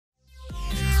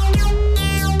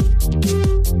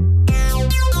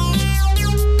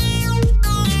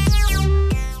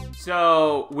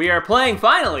So, we are playing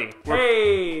finally!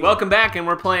 Hey! Welcome back, and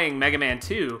we're playing Mega Man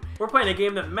 2. We're playing a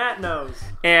game that Matt knows.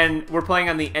 And we're playing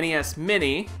on the NES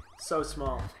Mini. So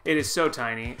small. It is so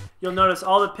tiny. You'll notice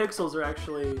all the pixels are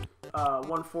actually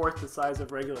 1/4 the size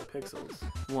of regular pixels.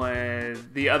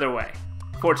 The other way.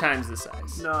 4 times the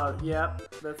size. No, yep.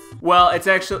 That's Well, it's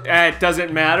actually, it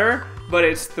doesn't matter, but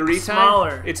it's 3 times.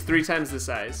 Smaller. It's 3 times the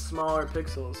size. smaller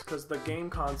pixels, because the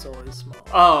game console is small.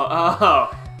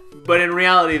 Oh. But in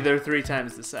reality, they're 3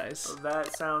 times the size.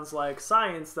 That sounds like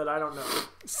science that I don't know.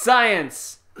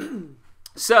 Science!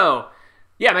 So,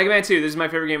 yeah, Mega Man 2, this is my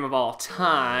favorite game of all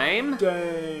time.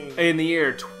 Dang. In the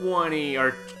year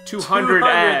 200,000.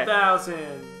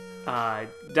 200,000.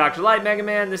 Dr. Light Mega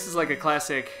Man, this is like a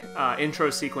classic intro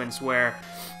sequence where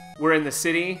we're in the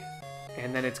city,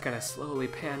 and then it's gonna slowly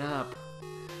pan up.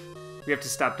 We have to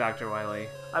stop Dr. Wily.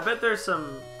 I bet there's some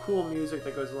cool music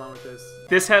that goes along with this.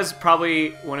 This has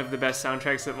probably one of the best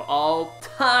soundtracks of all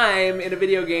time in a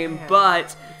video game,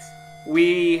 but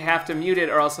we have to mute it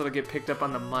or else it'll get picked up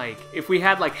on the mic. If we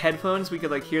had like headphones, we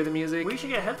could like hear the music. We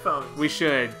should get headphones. We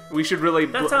should. We should really...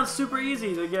 That sounds super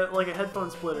easy to get like a headphone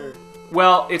splitter.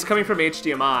 Well, it's coming from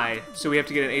HDMI, so we have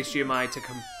to get an HDMI to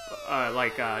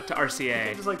to RCA. You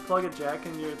can't just like plug a jack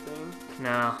into your thing.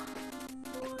 No.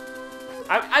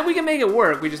 We can make it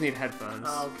work. We just need headphones.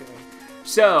 Oh, okay.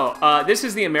 So, this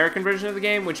is the American version of the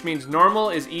game, which means normal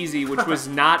is easy, which was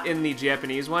not in the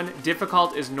Japanese one.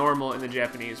 Difficult is normal in the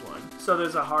Japanese one. So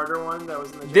there's a harder one that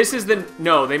was in the This is the...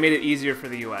 No, they made it easier for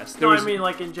the US. I mean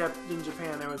like in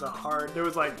Japan there was a hard... There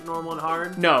was like normal and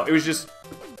hard? No, it was just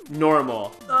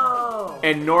normal. Oh!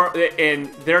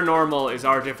 And their normal is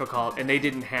our difficult, and they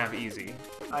didn't have easy.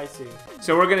 I see.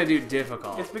 So we're gonna do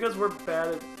difficult. It's because we're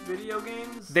bad at video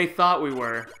games? They thought we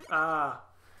were. I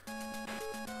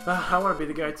want to be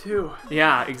the guy too.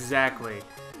 Yeah, exactly.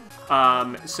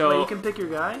 So Wait, you can pick your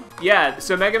guy? Yeah,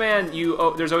 so Mega Man,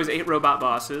 there's always 8 robot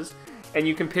bosses, and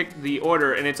you can pick the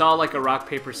order, and it's all like a rock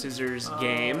paper scissors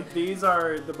game. These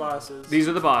are the bosses. These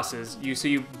are the bosses. So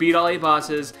you beat all 8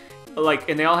 bosses,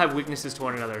 and they all have weaknesses to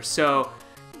one another. So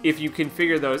if you can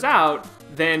figure those out,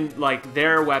 then like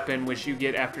their weapon, which you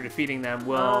get after defeating them,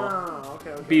 will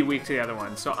be weak to the other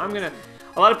one. So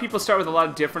a lot of people start with a lot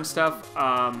of different stuff.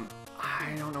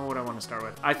 I don't know what I want to start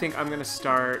with. I think I'm gonna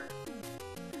start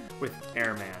with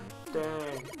Airman.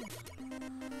 Dang.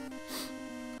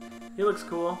 He looks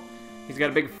cool. He's got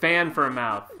a big fan for a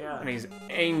mouth. Yeah. And he's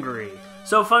angry.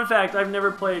 So fun fact, I've never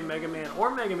played Mega Man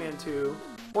or Mega Man 2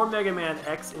 or Mega Man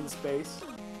X in space.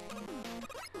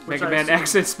 Mega Man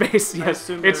X in space, yes.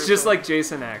 It's just like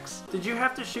Jason X. Did you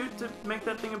have to shoot to make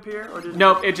that thing appear? Or did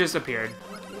Nope, it just appeared.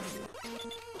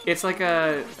 It's like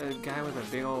a guy with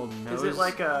a big old nose. Is it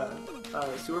like a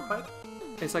sewer pipe?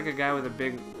 It's like a guy with a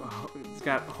big... He's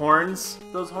got horns.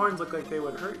 Those horns look like they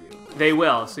would hurt you. They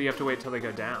will, so you have to wait till they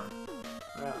go down.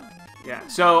 Yeah. Yeah,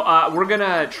 so we're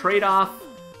gonna trade off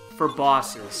for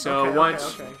bosses. So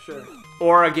okay, sure.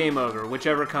 Or a game over,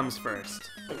 whichever comes first.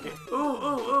 Okay.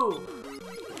 Ooh.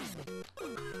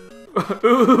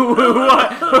 Ooh,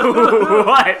 what?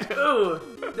 What? Ooh.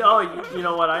 Oh, you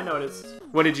know what I noticed?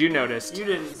 What did you notice? You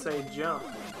didn't say jump.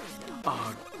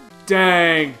 Oh,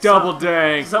 dang. Double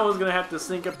dang. Someone's going to have to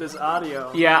sync up this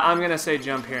audio. Yeah, I'm going to say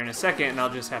jump here in a second, and I'll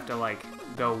just have to, like,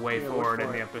 go way forward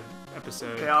in the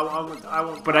episode. Okay, I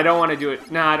won't. But I don't want to do it...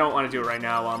 No, I don't want to do it right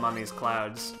now while I'm on these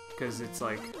clouds, because it's,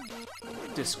 like,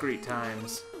 discrete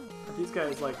times. Are these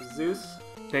guys like Zeus?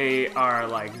 They are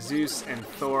like Zeus and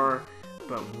Thor,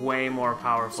 but way more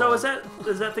powerful. So is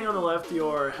that thing on the left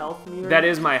your health meter? That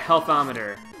is my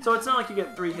healthometer. So it's not like you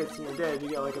get 3 hits and you're dead. You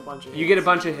get like a bunch of hits. You get a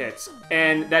bunch of hits,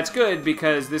 and that's good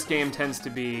because this game tends to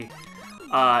be...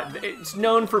 it's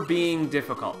known for being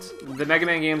difficult. The Mega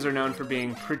Man games are known for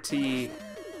being pretty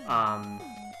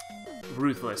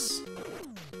ruthless.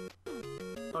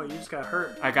 Oh, you just got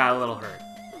hurt. I got a little hurt.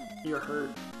 You're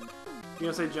hurt. You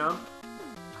gonna say jump?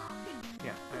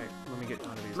 Yeah, alright, let me get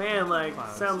onto these. Man, like,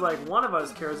 clouds. sounds like one of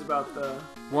us cares about the...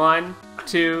 1,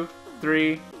 2,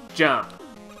 3, jump.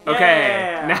 Okay,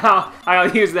 yeah. Now I'll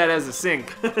use that as a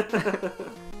sync.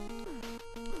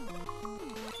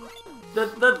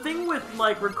 The thing with,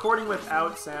 like, recording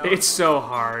without sound... It's so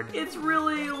hard. It's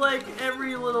really, like,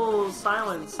 every little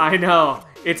silence. I know.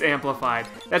 It's amplified.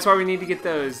 That's why we need to get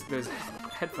those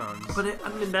headphones. But, I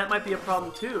mean, that might be a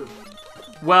problem, too.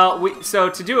 Well, so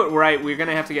to do it right, we're going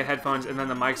to have to get headphones, and then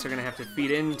the mics are going to have to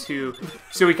feed into...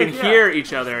 So we can hear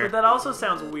each other. But that also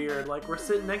sounds weird. Like, we're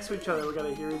sitting next to each other, we got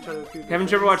to hear each other through the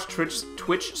Haven't you ever watched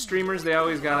Twitch streamers? They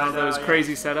always got all those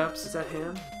crazy setups. Is that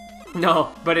him?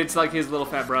 No, but it's like his little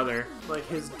fat brother. Like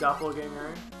his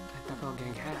doppelganger?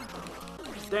 Doppelganger.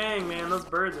 Dang, man, those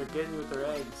birds are getting you with their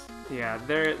eggs. Yeah,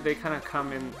 they kind of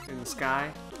come in the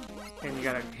sky, and you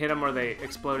gotta hit them or they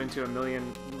explode into a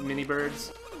million mini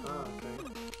birds. Oh,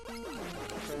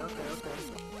 okay. Okay.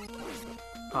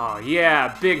 Oh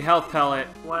yeah, big health pellet.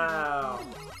 Wow.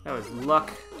 That was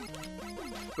luck.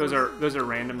 Those are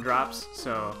random drops,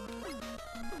 so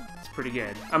it's pretty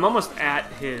good. I'm almost at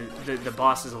the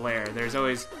boss's lair. There's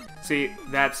always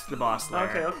that's the boss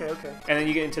lair. Okay. And then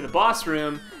you get into the boss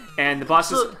room, and the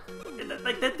boss is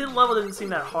like that level didn't seem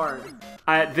that hard.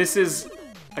 This is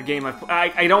a game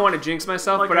I don't want to jinx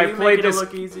myself, Like, but are I you played making it this.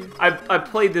 look easy? I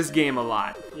played this game a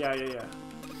lot. Yeah.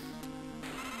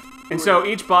 And so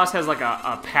each boss has like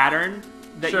a pattern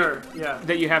that Sure.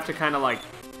 you have to kind of like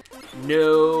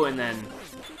know, and then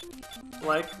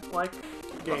Like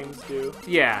games do.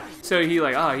 yeah. So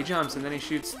he jumps and then he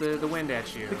shoots the wind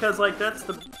at you. Because like that's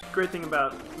the great thing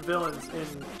about villains in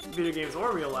video games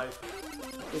or real life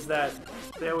is that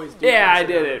they always do. Yeah, I things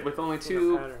did in it with only a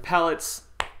 2 pattern. pellets.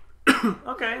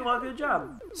 Okay, well, good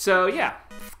job. So yeah,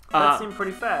 That seemed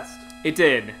pretty fast. it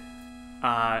did.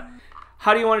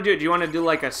 How do you want to do it? Do you want to do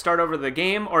like a start over the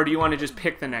game, or do you want to just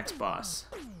pick the next boss?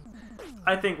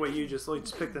 I think what you just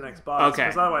pick the next boss. Okay.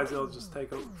 Because otherwise it'll just take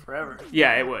forever.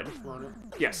 Yeah, it would. Won't it?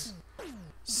 Yes.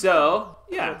 So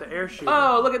yeah. With the air shooter.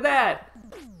 Oh, look at that!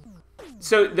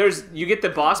 So you get the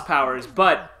boss powers,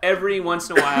 but every once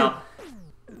in a while,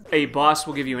 a boss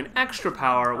will give you an extra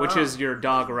power, which is your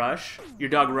dog rush. Your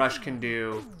dog rush can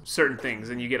do certain things,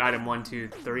 and you get item 1, 2,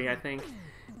 3, I think,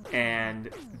 and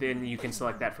then you can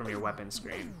select that from your weapon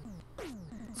screen.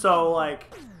 So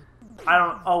like, I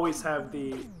don't always have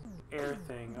the air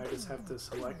thing. I just have to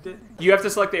select it. You have to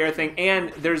select the air thing,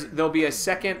 and there'll be a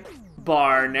second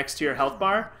bar next to your health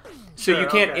bar. So Sure, you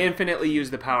can't okay. infinitely use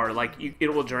the power. Like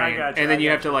it will drain, I gotcha, and then I you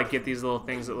have gotcha. to like get these little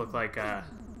things that look like I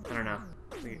don't know,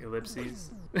 like ellipses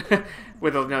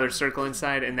with another circle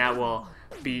inside, and that will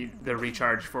be the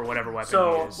recharge for whatever weapon you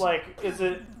So use. like, is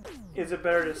it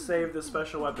better to save the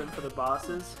special weapon for the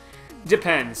bosses?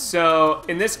 Depends. So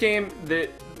in this game,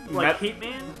 Like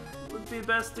Heatman would be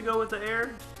best to go with the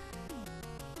air.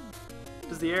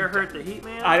 Does the air hurt the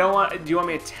Heatman? I don't want. Do you want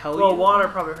me to tell Well, you? water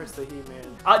probably hurts the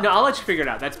Heatman. No, I'll let you figure it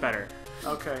out. That's better.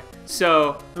 Okay.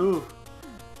 So Ooh.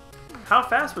 How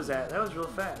fast was that? That was real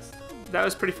fast. that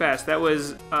was pretty fast. That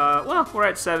was well, we're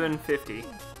at 7:50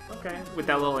 Okay. with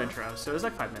that little intro, so it was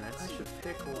like 5 I minutes. should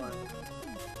pick one.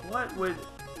 What would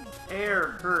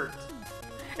air hurt?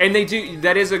 And they do.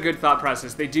 That is a good thought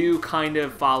process. They do kind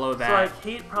of follow that. So like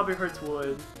heat probably hurts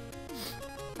wood.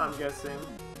 I'm guessing.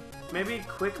 Maybe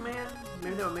Quick Man?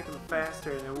 Maybe that would make him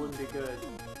faster and it wouldn't be good.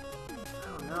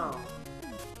 I don't know.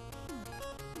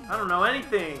 I don't know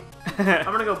anything. I'm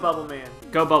gonna go Bubble Man.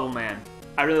 Go Bubble Man.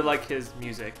 I really like his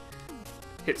music.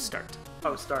 Hit start.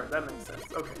 Oh, start. That makes sense.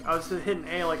 Okay. I was just hitting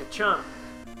A like a chump.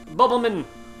 Bubbleman.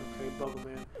 Okay, Bubble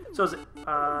Man. So is it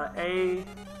A?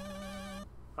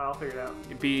 I'll figure it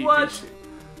out. B. What? B-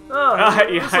 Oh, yeah,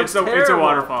 this looks it's a terrible.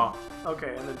 waterfall.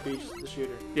 Okay, and then beach the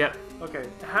shooter. Yep. Okay,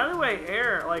 how do I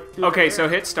air like? Do Okay, the so air?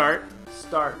 hit start.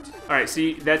 Start. All right,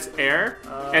 see that's air,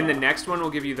 and the next one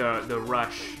will give you the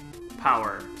rush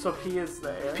power. So P is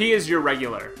the air. P is your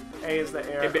regular. A is the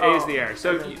air. A is the air.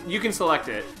 So and then- you can select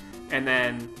it, and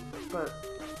then, But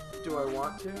do I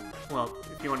want to? well,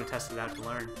 if you want to test it out to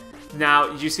learn.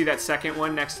 Now, you see that second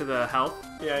one next to the health?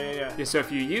 Yeah. Yeah, so if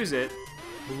you use it,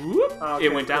 whoop, Okay,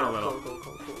 it went down cool, a little.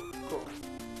 Cool.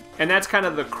 And that's kind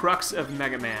of the crux of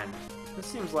Mega Man. This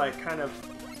seems like kind of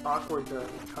awkward to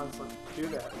constantly do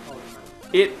that all the time.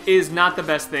 It is not the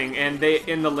best thing, and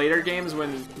in the later games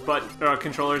when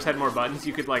controllers had more buttons,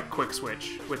 you could like quick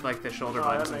switch with like the shoulder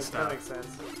buttons and That stuff. makes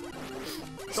sense.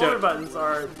 So- Shoulder buttons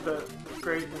are the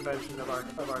great invention of our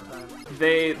time.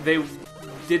 They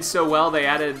did so well they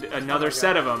added another God.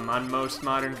 set of them on most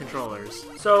modern controllers.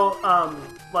 So,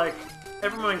 like,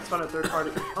 everyone makes fun of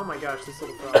third-party. Oh my gosh, this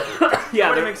little frog. Yeah,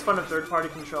 Everybody they're- makes fun of third-party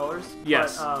controllers.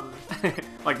 Yes. But,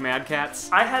 like Mad Catz,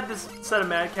 I had this set of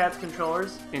Mad Catz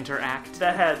controllers Interact.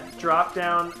 that had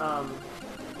drop-down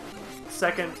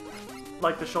second,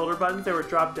 like the shoulder buttons. They were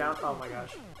drop down. Oh my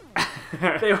gosh.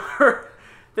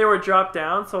 They were dropped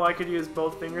down, so I could use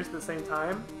both fingers at the same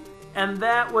time. And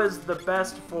that was the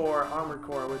best for Armored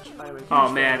Core, which I am a huge Oh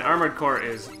fan man, of. Armored Core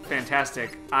is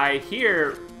fantastic. I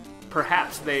hear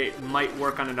perhaps they might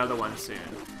work on another one soon,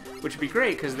 which would be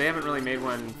great because they haven't really made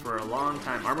one for a long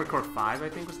time. Armored Core 5, I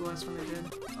think, was the last one they did.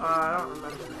 I don't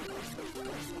remember.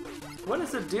 What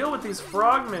is the deal with these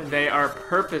frogmen? They are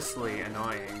purposely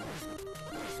annoying.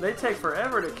 They take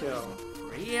forever to kill.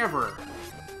 Forever.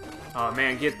 Oh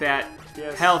man, get that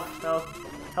Yes. health.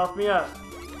 Help me up.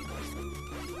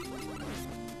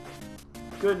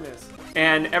 goodness.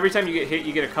 And every time you get hit,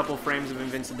 you get a couple frames of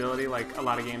invincibility, like a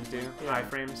lot of games do. Yeah.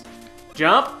 Iframes.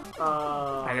 Jump!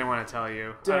 I I didn't want to tell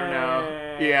you. Dang. I don't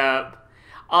know. Yeah.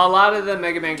 A lot of the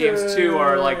Mega Man games, too,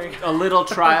 are like a little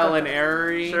trial and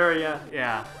error-y. Sure, yeah.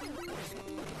 Yeah.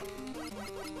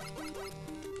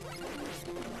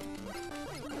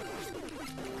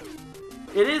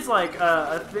 It is like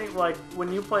a thing, like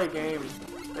when you play a game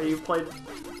that you've played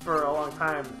for a long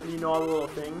time and you know all the little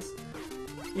things,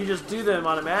 you just do them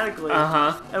automatically.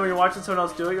 Uh-huh. And when you're watching someone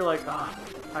else do it, you're like, oh,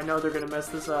 I know they're gonna mess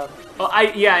this up. Well,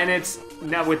 yeah, and it's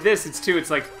now with this, it's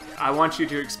like I want you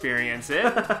to experience it.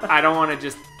 I don't want to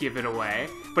just give it away,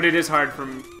 but it is hard for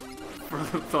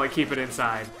to like keep it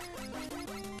inside.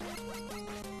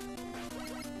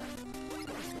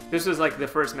 This was like the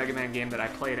first Mega Man game that I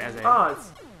played as a. Oh,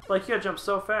 it's like you gotta jump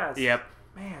so fast. Yep.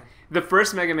 Man. The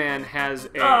first Mega Man has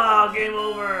a. Oh, game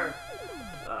over.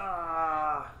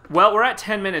 Ah. Well, we're at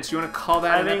 10 minutes. Do you want to call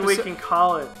that I an think episode? we can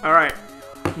call it. All right.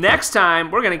 Next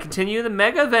time, we're going to continue the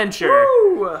Mega Venture.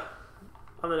 Woo!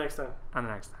 On the next time. On the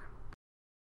next time.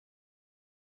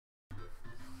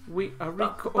 We are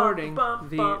recording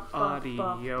the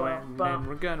audio, and then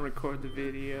we're going to record the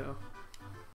video.